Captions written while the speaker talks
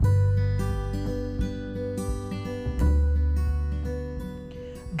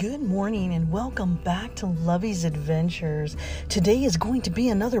Good morning and welcome back to Lovey's Adventures. Today is going to be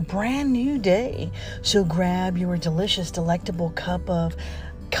another brand new day, so grab your delicious, delectable cup of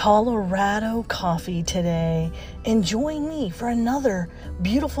Colorado coffee today and join me for another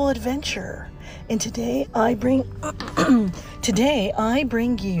beautiful adventure. And today I bring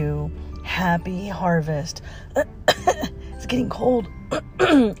you Happy Harvest. It's getting cold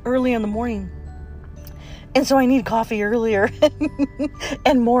early in the morning. And so I need coffee earlier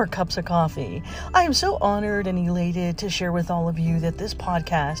and more cups of coffee. I am so honored and elated to share with all of you that this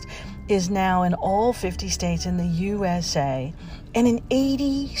podcast is now in all 50 states in the USA and in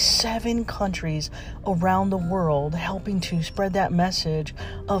 87 countries around the world, helping to spread that message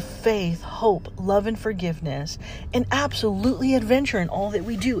of faith, hope, love, and forgiveness, and absolutely adventure in all that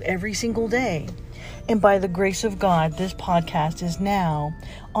we do every single day. And by the grace of God, this podcast is now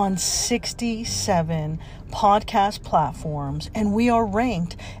on 67 podcast platforms, and we are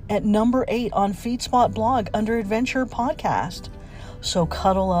ranked at number 8 on FeedSpot blog under Adventure Podcast. So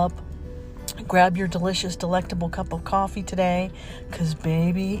cuddle up, grab your delicious, delectable cup of coffee today, because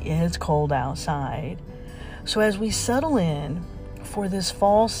baby, it's cold outside. So as we settle in for this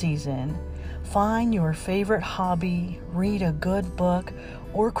fall season, find your favorite hobby, read a good book,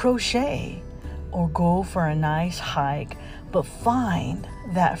 or crochet, or go for a nice hike, but find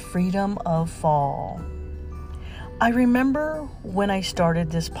that freedom of fall. I remember when I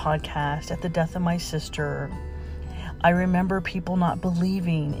started this podcast at the death of my sister, I remember people not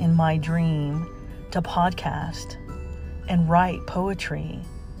believing in my dream to podcast and write poetry.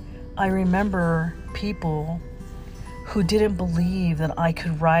 I remember people who didn't believe that I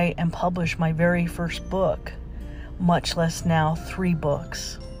could write and publish my very first book, much less now 3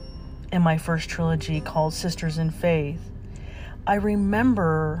 books in my first trilogy called Sisters in Faith. I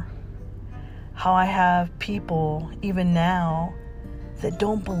remember how I have people, even now, that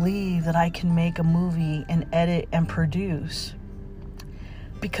don't believe that I can make a movie and edit and produce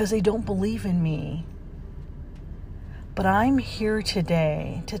because they don't believe in me. But I'm here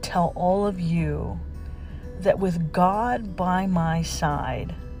today to tell all of you that with God by my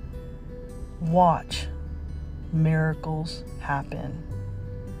side, watch miracles happen.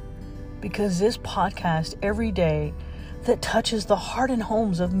 Because this podcast every day that touches the heart and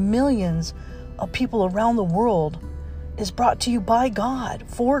homes of millions of people around the world is brought to you by God,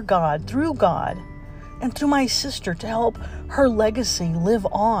 for God, through God, and through my sister to help her legacy live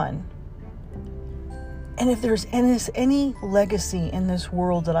on. And if there's any legacy in this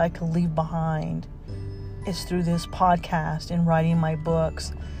world that I could leave behind, it's through this podcast and writing my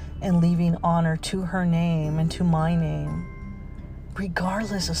books and leaving honor to her name and to my name,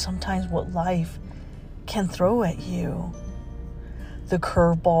 regardless of sometimes what life can throw at you. The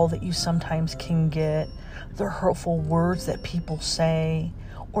curveball that you sometimes can get, the hurtful words that people say,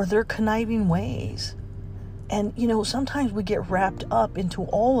 or their conniving ways. And, sometimes we get wrapped up into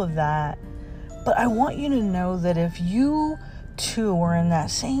all of that. But I want you to know that if you too are in that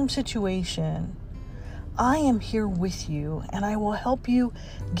same situation, I am here with you and I will help you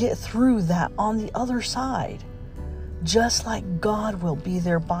get through that on the other side. Just like God will be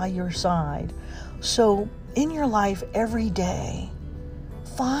there by your side. So in your life every day,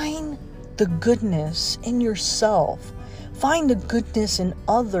 find the goodness in yourself. Find the goodness in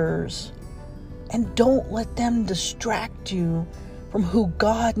others. And don't let them distract you from who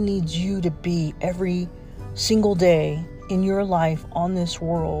God needs you to be every single day in your life on this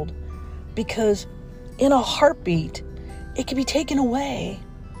world. Because in a heartbeat, it can be taken away.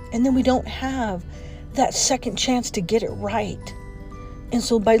 And then we don't have that second chance to get it right. And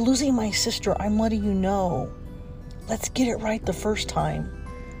so by losing my sister, I'm letting you know, let's get it right the first time.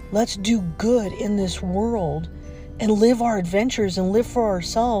 Let's do good in this world and live our adventures and live for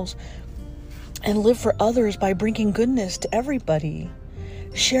ourselves and live for others by bringing goodness to everybody.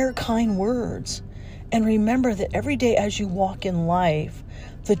 Share kind words and remember that every day as you walk in life,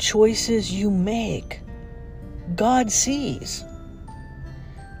 the choices you make, God sees.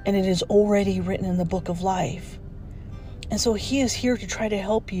 And it is already written in the book of life. And so he is here to try to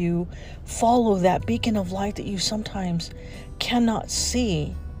help you follow that beacon of light that you sometimes cannot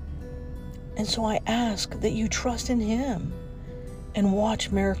see. And so I ask that you trust in him and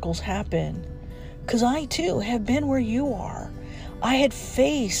watch miracles happen. Because I too have been where you are. I had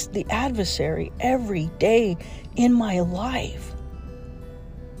faced the adversary every day in my life.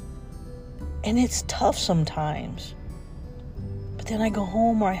 And it's tough sometimes. But then I go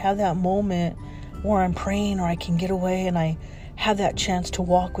home or I have that moment where I'm praying or I can get away and I have that chance to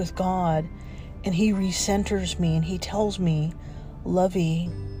walk with God. And he recenters me and he tells me, Lovey,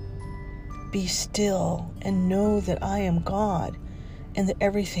 be still and know that I am God and that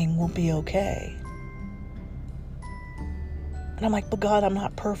everything will be okay. And I'm like, but God, I'm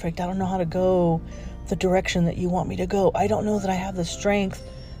not perfect. I don't know how to go the direction that you want me to go. I don't know that I have the strength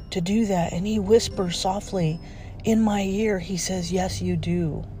to do that. And he whispers softly in my ear. He says, yes, you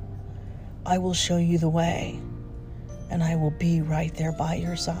do. I will show you the way, and I will be right there by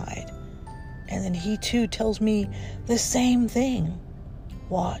your side. And then he too tells me the same thing.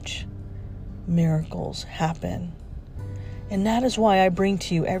 Watch miracles happen. And that is why I bring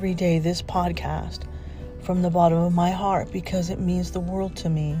to you every day this podcast from the bottom of my heart, because it means the world to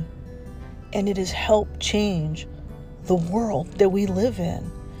me. And it has helped change the world that we live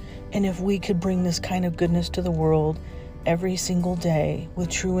in. And if we could bring this kind of goodness to the world every single day with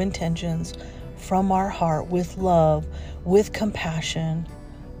true intentions from our heart, with love, with compassion,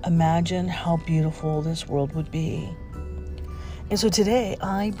 imagine how beautiful this world would be. And so today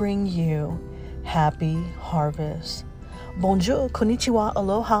I bring you Happy Harvest. Bonjour, konnichiwa,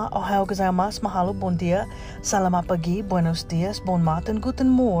 aloha, ohayou gozaimasu, mahalo, bon dia, salamat pagi, buenos dias, bon matin, guten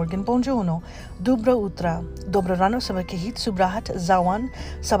morgen, buongiorno, dobra utra, dobra rano, sabah kahit, subrahat, zawan,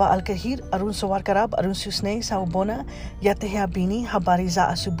 sabah al-kahir, arun sawar karab, arun susne, saubona, yatehya bini, habari za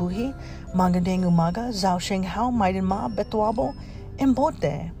asubuhi, magandang umaga, zao sheng hao, maiden ma, betuabo,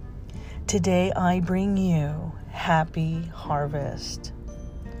 embote. Today I bring you Happy Harvest.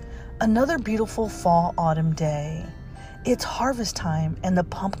 Another beautiful fall-autumn day. It's harvest time and the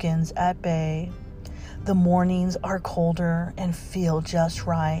pumpkins at bay. The mornings are colder and feel just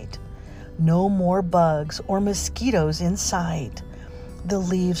right. No more bugs or mosquitoes in sight. The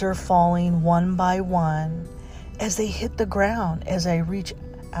leaves are falling one by one as they hit the ground as I reach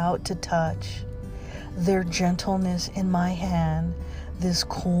out to touch their gentleness in my hand this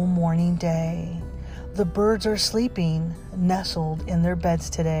cool morning day. The birds are sleeping, nestled in their beds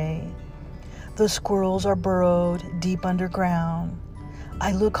today. The squirrels are burrowed deep underground.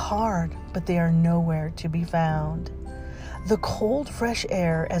 I look hard, but they are nowhere to be found. The cold, fresh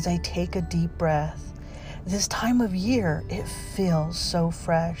air as I take a deep breath. This time of year, it feels so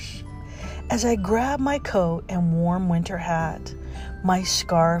fresh. As I grab my coat and warm winter hat, my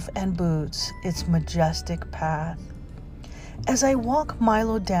scarf and boots, its majestic path. As I walk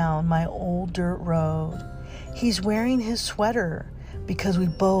Milo down my old dirt road, he's wearing his sweater, because we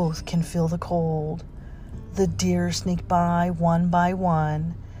both can feel the cold. The deer sneak by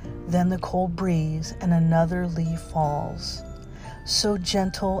one, then the cold breeze and another leaf falls. So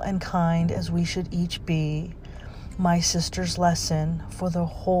gentle and kind as we should each be, my sister's lesson for the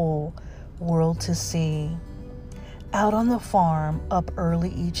whole world to see. Out on the farm, up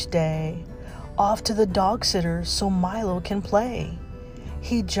early each day, off to the dog sitter so Milo can play.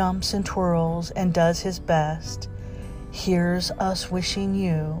 He jumps and twirls and does his best. Here's us wishing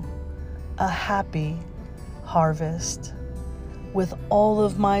you a happy harvest. With all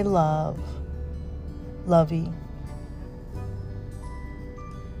of my love, Lovey.